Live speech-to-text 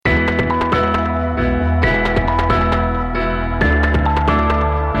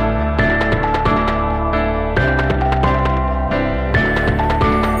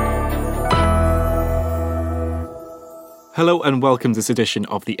Hello and welcome to this edition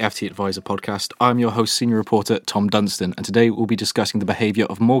of the FT Advisor podcast. I'm your host, senior reporter Tom Dunstan, and today we'll be discussing the behaviour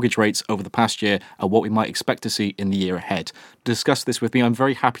of mortgage rates over the past year and what we might expect to see in the year ahead. To discuss this with me, I'm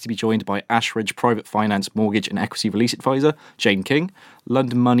very happy to be joined by Ashridge Private Finance Mortgage and Equity Release Advisor, Jane King,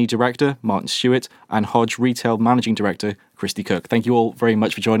 London Money Director, Martin Stewart, and Hodge Retail Managing Director, Christy Cook. Thank you all very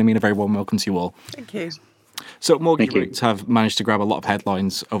much for joining me and a very warm welcome to you all. Thank you. So mortgage rates have managed to grab a lot of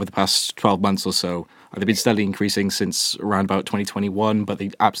headlines over the past 12 months or so. They've been steadily increasing since around about 2021, but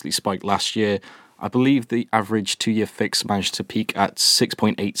they absolutely spiked last year. I believe the average two-year fix managed to peak at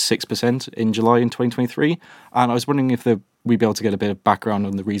 6.86% in July in 2023. And I was wondering if we'd be able to get a bit of background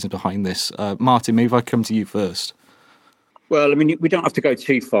on the reason behind this. Martin, maybe if I come to you first. Well, I mean, we don't have to go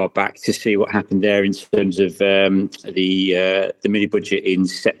too far back to see what happened there in terms of the mini budget in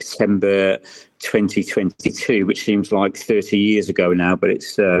September 2022, which seems like 30 years ago now, but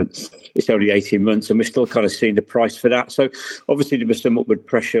it's only 18 months, and we're still kind of seeing the price for that. So obviously there was some upward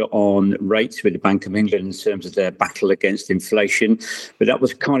pressure on rates with the Bank of England in terms of their battle against inflation, but that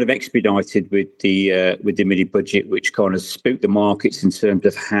was kind of expedited with the mini budget, which kind of spooked the markets in terms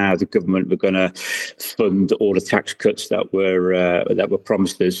of how the government were going to fund all the tax cuts that were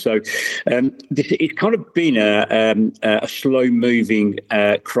promised us. So it's kind of been a slow-moving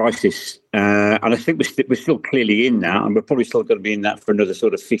crisis. And I think we're still clearly in that, and we're probably still going to be in that for another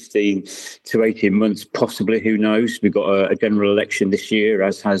sort of 15 to 18 months, possibly. Who knows? We've got a general election this year,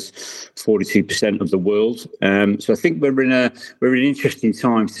 as has 42% of the world. So I think we're in interesting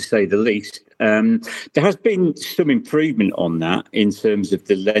times, to say the least. There has been some improvement on that in terms of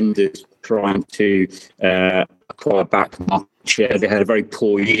the lenders trying to acquire back market share. They had a very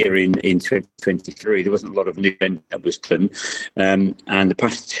poor year in 2023. There wasn't a lot of new lending that was done. And the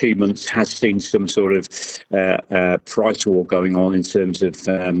past 2 months has seen some sort of price war going on in terms of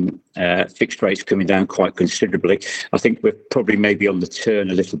fixed rates coming down quite considerably. I think we're probably maybe on the turn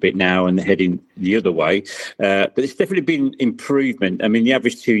a little bit now and heading the other way. But it's definitely been improvement. I mean, the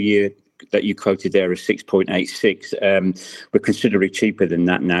average 2-year that you quoted there is 6.86. We're considerably cheaper than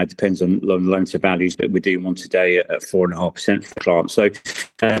that now. It depends on loan to values, but we're doing one today at 4.5% for clients. So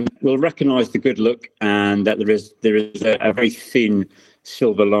we'll recognise the good luck and that there is a very thin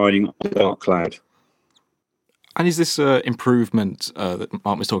silver lining on the dark cloud. And is this improvement that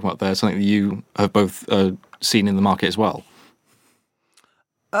Mark was talking about there something that you have both seen in the market as well?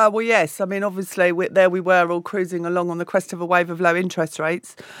 Well, yes. I mean, obviously, we were all cruising along on the crest of a wave of low interest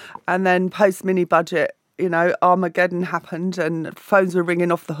rates. And then post-mini budget, Armageddon happened and phones were ringing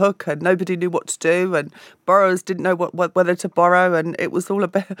off the hook and nobody knew what to do and borrowers didn't know whether to borrow, and it was all a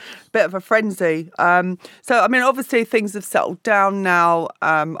bit of a frenzy. So, I mean, obviously things have settled down now.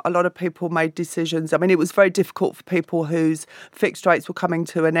 A lot of people made decisions. I mean, it was very difficult for people whose fixed rates were coming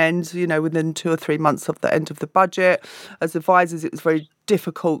to an end, within 2 or 3 months of the end of the budget. As advisors, it was very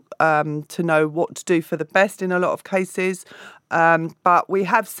difficult to know what to do for the best in a lot of cases. But we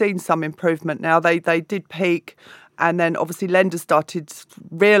have seen some improvement now. They did peak, and then obviously lenders started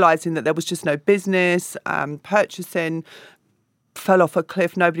realising that there was just no business. Purchasing fell off a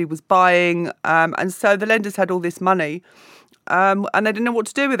cliff. Nobody was buying. And so the lenders had all this money and they didn't know what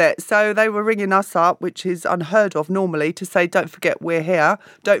to do with it. So they were ringing us up, which is unheard of normally, to say, don't forget we're here.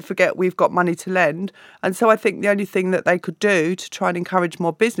 Don't forget we've got money to lend. And so I think the only thing that they could do to try and encourage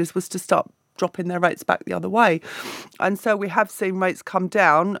more business was to start dropping their rates back the other way. And so we have seen rates come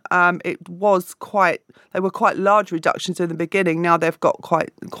down. They were quite large reductions in the beginning. Now they've got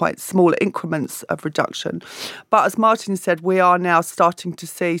quite small increments of reduction. But as Martin said, we are now starting to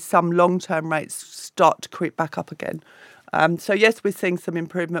see some long-term rates start to creep back up again. So yes, we're seeing some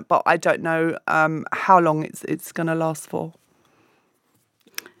improvement, but I don't know how long it's going to last for.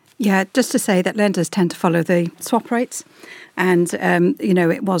 Yeah, just to say that lenders tend to follow the swap rates. And,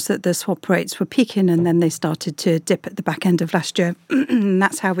 it was that the swap rates were peaking and then they started to dip at the back end of last year. And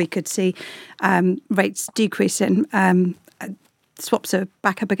that's how we could see rates decreasing. Swaps are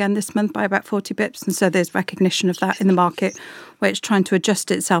back up again this month by about 40 bips. And so there's recognition of that in the market, where it's trying to adjust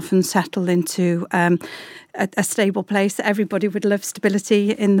itself and settle into a stable place. Everybody would love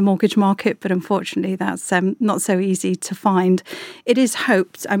stability in the mortgage market, but unfortunately that's not so easy to find. It is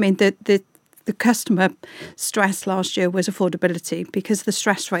hoped. I mean, the customer stress last year was affordability, because the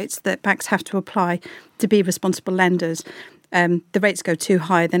stress rates that banks have to apply to be responsible lenders, the rates go too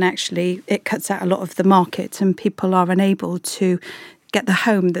high, then actually it cuts out a lot of the market and people are unable to get the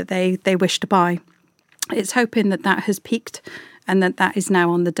home that they wish to buy. It's hoping that has peaked and that is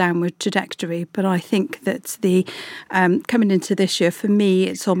now on the downward trajectory. But I think that the coming into this year, for me,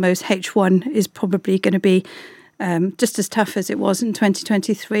 it's almost H1 is probably going to be just as tough as it was in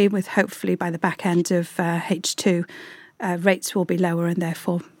 2023, with hopefully by the back end of H2 rates will be lower and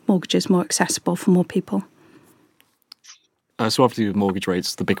therefore mortgages more accessible for more people. So obviously with mortgage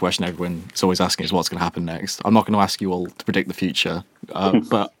rates, the big question everyone is always asking is what's going to happen next. I'm not going to ask you all to predict the future,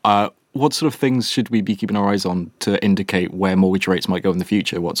 but what sort of things should we be keeping our eyes on to indicate where mortgage rates might go in the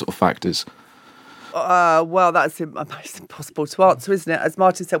future? What sort of factors? Well, that's almost impossible to answer, isn't it? As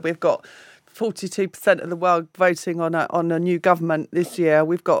Martin said, we've got 42% of the world voting on a new government this year.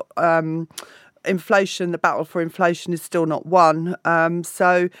 We've got inflation. The battle for inflation is still not won.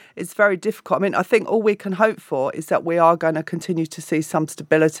 So it's very difficult. I mean, I think all we can hope for is that we are going to continue to see some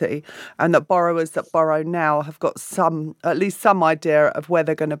stability, and that borrowers that borrow now have got at least some idea of where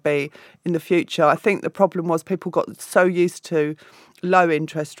they're going to be in the future. I think the problem was people got so used to low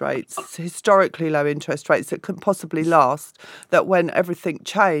interest rates, historically low interest rates that couldn't possibly last, that when everything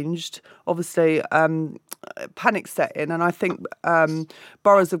changed, obviously panic set in. And I think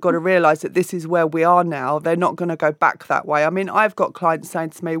borrowers have got to realise that this is where we are now. They're not going to go back that way. I mean, I've got clients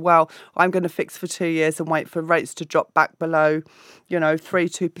saying to me, well, I'm going to fix for 2 years and wait for rates to drop back below,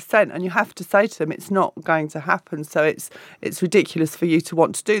 2%. And you have to say to them, it's not going to happen. So it's ridiculous for you to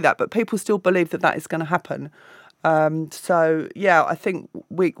want to do that. But people still believe that is going to happen. I think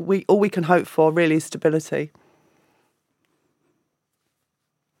we all we can hope for really is stability.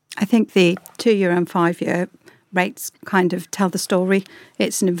 I think the 2-year and 5-year rates kind of tell the story.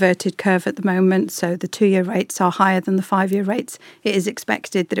 It's an inverted curve at the moment, so the 2-year rates are higher than the 5-year rates. It is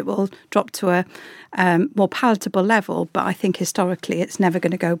expected that it will drop to a more palatable level, but I think historically it's never going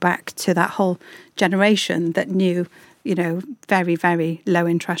to go back to that whole generation that knew, very, very low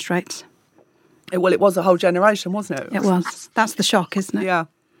interest rates. Well, it was a whole generation, wasn't it? It was. That's the shock, isn't it? Yeah.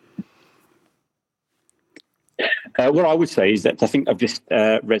 What I would say is that I think I've just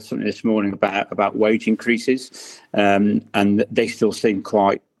read something this morning about wage increases, and they still seem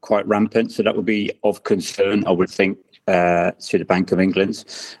quite rampant. So that would be of concern, I would think, to the Bank of England.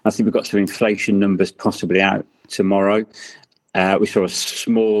 I think we've got some inflation numbers possibly out tomorrow. We saw a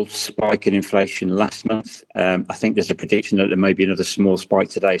small spike in inflation last month. I think there's a prediction that there may be another small spike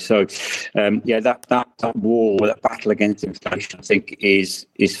today. So, that war, that battle against inflation, I think is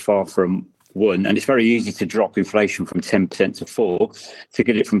far from won. And it's very easy to drop inflation from 10% to 4%. To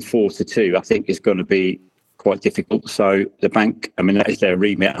get it from 4% to 2%, I think is going to be quite difficult. So the bank, that is their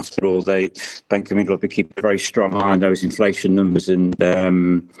remit after all. The Bank of England will be keeping a very strong eye on those inflation numbers and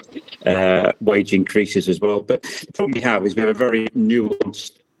wage increases as well. But the problem we have is we have a very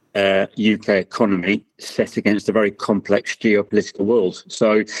nuanced UK economy set against a very complex geopolitical world.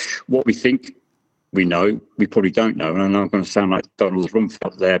 So what we think we know, we probably don't know. And I know I'm going to sound like Donald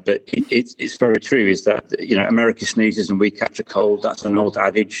Rumsfeld there, but it's very true, is that, America sneezes and we catch a cold. That's an old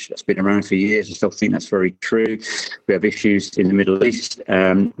adage that's been around for years. I still think that's very true. We have issues in the Middle East.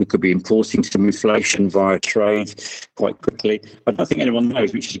 We could be importing some inflation via trade quite quickly. I don't think anyone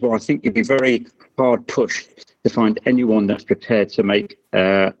knows, which is why I think it'd be very hard pushed to find anyone that's prepared to make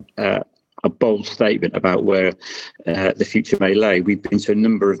a bold statement about where the future may lay. We've been to a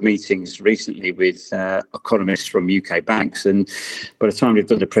number of meetings recently with economists from UK banks, and by the time we've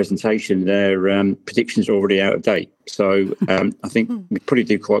done the presentation, their predictions are already out of date. So I think we probably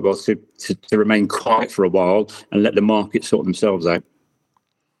do quite well to remain quiet for a while and let the market sort themselves out.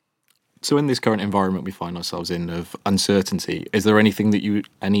 So in this current environment we find ourselves in of uncertainty, is there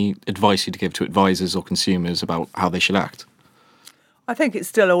any advice you'd give to advisors or consumers about how they should act? I think it's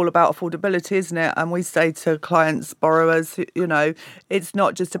still all about affordability, isn't it? And we say to clients, borrowers, it's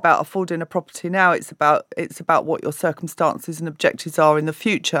not just about affording a property now. It's about what your circumstances and objectives are in the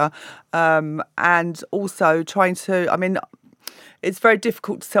future, and also trying to. It's very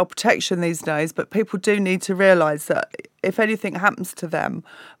difficult to sell protection these days, but people do need to realise that if anything happens to them,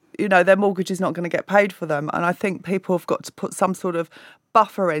 their mortgage is not going to get paid for them. And I think people have got to put some sort of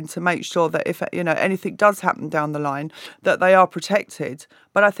buffer in to make sure that if anything does happen down the line, that they are protected.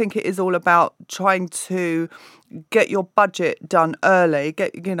 But I think it is all about trying to get your budget done early,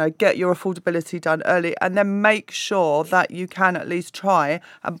 get your affordability done early, and then make sure that you can at least try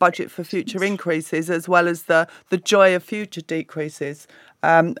and budget for future increases as well as the joy of future decreases.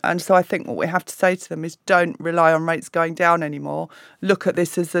 And so I think what we have to say to them is don't rely on rates going down anymore. Look at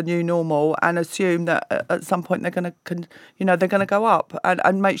this as the new normal and assume that at some point they're going to go up,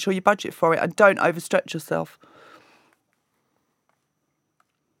 and make sure you budget for it and don't overstretch yourself.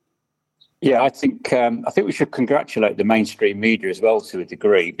 Yeah, I think we should congratulate the mainstream media as well to a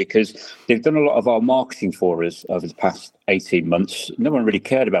degree, because they've done a lot of our marketing for us over the past 18 months, no one really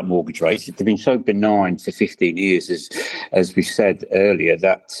cared about mortgage rates. They've been so benign for 15 years, as we said earlier,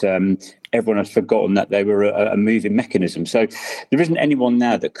 that everyone has forgotten that they were a moving mechanism. So there isn't anyone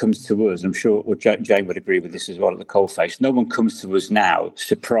now that comes to us, I'm sure Jane would agree with this as well at the coalface, no one comes to us now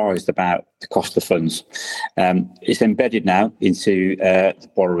surprised about the cost of funds. It's embedded now into the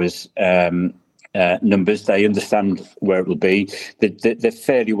borrowers' numbers. They understand where it will be. They're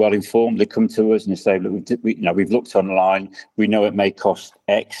fairly well informed. They come to us and they say, look, we've looked online. We know it may cost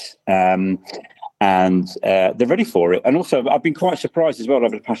X. And they're ready for it. And also, I've been quite surprised as well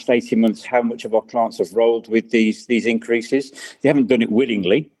over the past 18 months how much of our clients have rolled with these increases. They haven't done it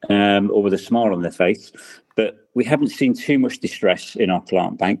willingly or with a smile on their face, but we haven't seen too much distress in our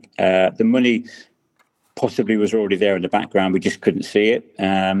client bank. The money possibly was already there in the background. We just couldn't see it.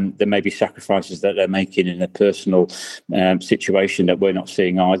 There may be sacrifices that they're making in a personal situation that we're not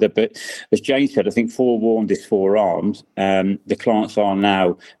seeing either. But as Jane said, I think forewarned is forearmed. The clients are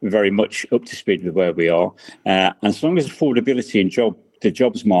now very much up to speed with where we are. And as long as affordability and the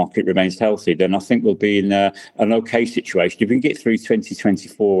jobs market remains healthy, then I think we'll be in an okay situation. If we can get through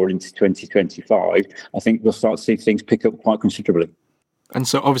 2024 into 2025, I think we'll start to see things pick up quite considerably. And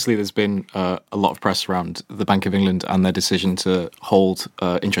so obviously there's been a lot of press around the Bank of England and their decision to hold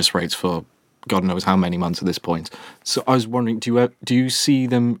interest rates for God knows how many months at this point. So I was wondering, do you see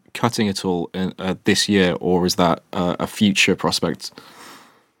them cutting at all this year, or is that a future prospect?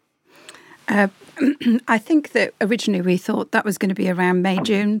 I think that originally we thought that was going to be around May,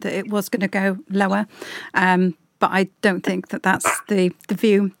 June, that it was going to go lower. But I don't think that that's the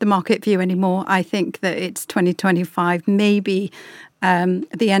market view anymore. I think that it's 2025, maybe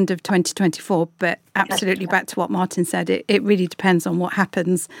the end of 2024, but absolutely back to what Martin said, it really depends on what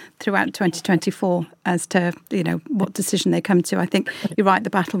happens throughout 2024 as to, what decision they come to. I think you're right, the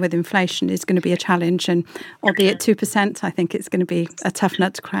battle with inflation is going to be a challenge, and albeit 2%, I think it's going to be a tough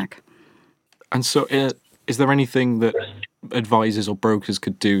nut to crack. And so is there anything that advisors or brokers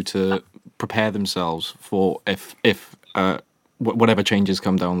could do to prepare themselves for if whatever changes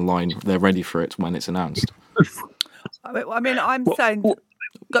come down the line, they're ready for it when it's announced? I mean, I'm saying...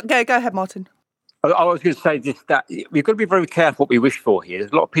 Go ahead, Martin. I was going to say this, that we've got to be very careful what we wish for here.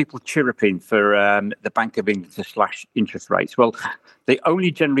 There's a lot of people chirruping for the Bank of England to slash interest rates. Well, they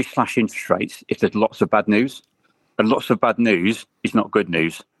only generally slash interest rates if there's lots of bad news. And lots of bad news is not good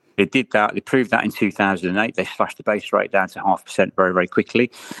news. They did that. They proved that in 2008. They slashed the base rate down to 0.5% very, very quickly.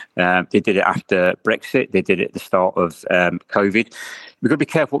 They did it after Brexit. They did it at the start of COVID. We've got to be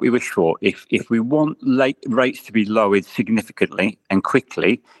careful what we wish for. If we want rates to be lowered significantly and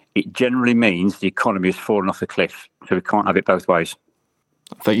quickly, it generally means the economy has fallen off a cliff. So we can't have it both ways.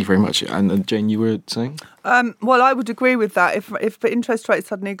 Thank you very much. And Jane, you were saying? Well, I would agree with that. If the interest rate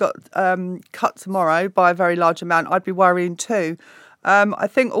suddenly got cut tomorrow by a very large amount, I'd be worrying too. I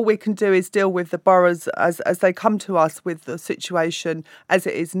think all we can do is deal with the borrowers as they come to us with the situation as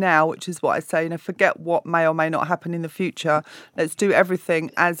it is now, which is what I say, forget what may or may not happen in the future. Let's do everything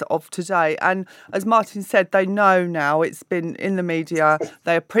as of today. And as Martin said, they know now, it's been in the media,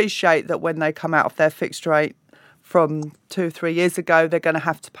 they appreciate that when they come out of their fixed rate from 2 or 3 years ago, they're going to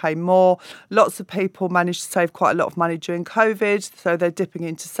have to pay more. Lots of people managed to save quite a lot of money during COVID, so they're dipping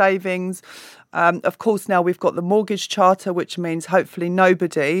into savings. Of course, now we've got the mortgage charter, which means hopefully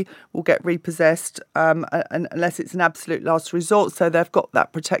nobody will get repossessed unless it's an absolute last resort. So they've got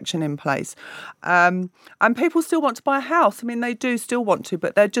that protection in place. And people still want to buy a house. I mean, they do still want to,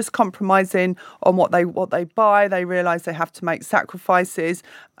 but they're just compromising on what they buy. They realise they have to make sacrifices.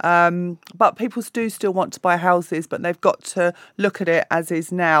 But people do still want to buy houses, but they've got to look at it as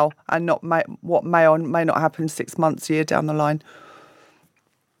is now and not what may or may not happen 6 months, a year down the line.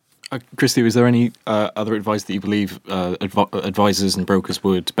 Christy, is there any other advice that you believe advisors and brokers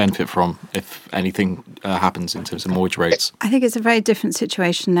would benefit from if anything happens in terms of mortgage rates? I think it's a very different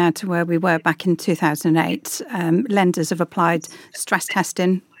situation now to where we were back in 2008. Lenders have applied stress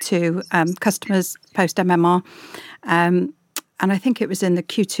testing to customers post-MMR. And I think it was in the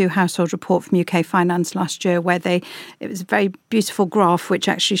Q2 household report from UK Finance last year where it was a very beautiful graph which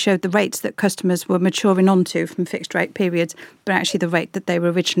actually showed the rates that customers were maturing onto from fixed rate periods, but actually the rate that they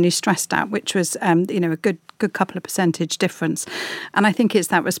were originally stressed at, which was a good couple of percentage difference. And I think it's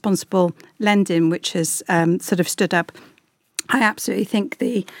that responsible lending which has sort of stood up. I absolutely think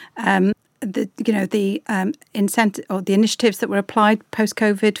the incentive or the initiatives that were applied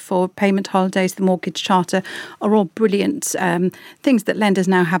post-COVID for payment holidays, the mortgage charter, are all brilliant things that lenders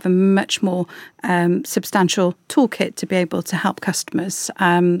now have a much more substantial toolkit to be able to help customers.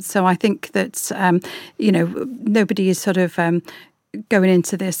 So I think that nobody is sort of going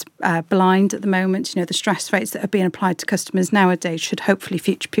into this blind at the moment. You know, the stress rates that are being applied to customers nowadays should hopefully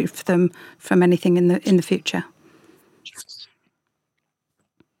future-proof them from anything in the future.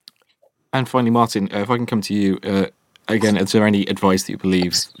 And finally, Martin, if I can come to you again, is there any advice that you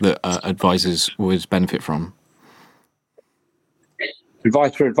believe that advisors would benefit from?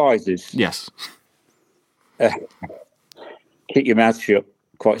 Advice for advisors? Yes. Keep your mouth shut,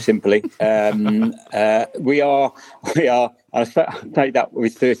 quite simply. We are, and I take that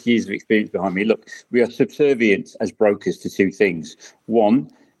with 30 years of experience behind me. Look, we are subservient as brokers to two things. One,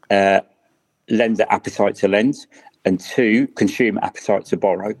 lender appetite to lend, and two, consumer appetite to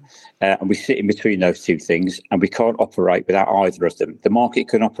borrow. And we sit in between those two things, and we can't operate without either of them. The market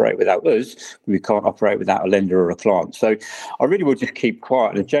can operate without us, but we can't operate without a lender or a client. So I really will just keep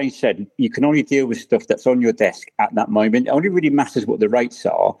quiet. And Jane said, you can only deal with stuff that's on your desk at that moment. It only really matters what the rates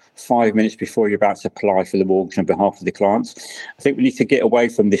are 5 minutes before you're about to apply for the mortgage on behalf of the clients. I think we need to get away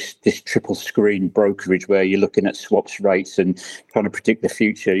from this triple screen brokerage where you're looking at swaps rates and trying to predict the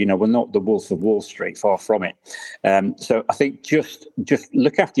future. You know, we're not the Wolf of Wall Street, far from it. So I think just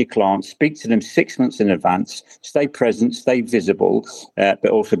look after your clients, speak to them 6 months in advance, stay present, stay visible, but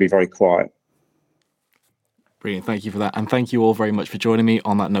also be very quiet. Brilliant. Thank you for that. And thank you all very much for joining me.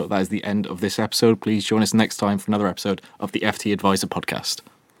 On that note, that is the end of this episode. Please join us next time for another episode of the FT Advisor podcast.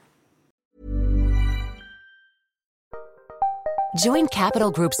 Join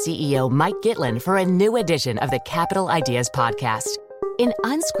Capital Group CEO Mike Gitlin for a new edition of the Capital Ideas podcast. In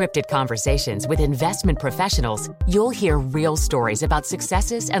unscripted conversations with investment professionals, you'll hear real stories about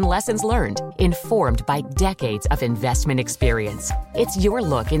successes and lessons learned, informed by decades of investment experience. It's your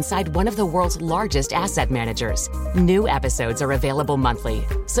look inside one of the world's largest asset managers. New episodes are available monthly.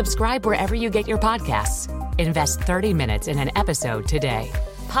 Subscribe wherever you get your podcasts. Invest 30 minutes in an episode today.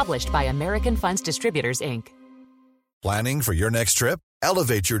 Published by American Funds Distributors, Inc. Planning for your next trip?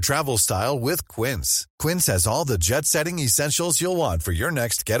 Elevate your travel style with Quince. Quince has all the jet-setting essentials you'll want for your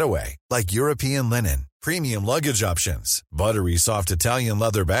next getaway, like European linen, premium luggage options, buttery soft Italian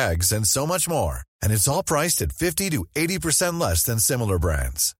leather bags, and so much more. And it's all priced at 50 to 80% less than similar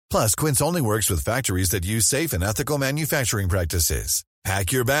brands. Plus, Quince only works with factories that use safe and ethical manufacturing practices.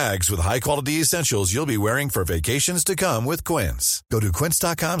 Pack your bags with high-quality essentials you'll be wearing for vacations to come with Quince. Go to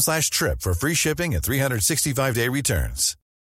quince.com/trip for free shipping and 365-day returns.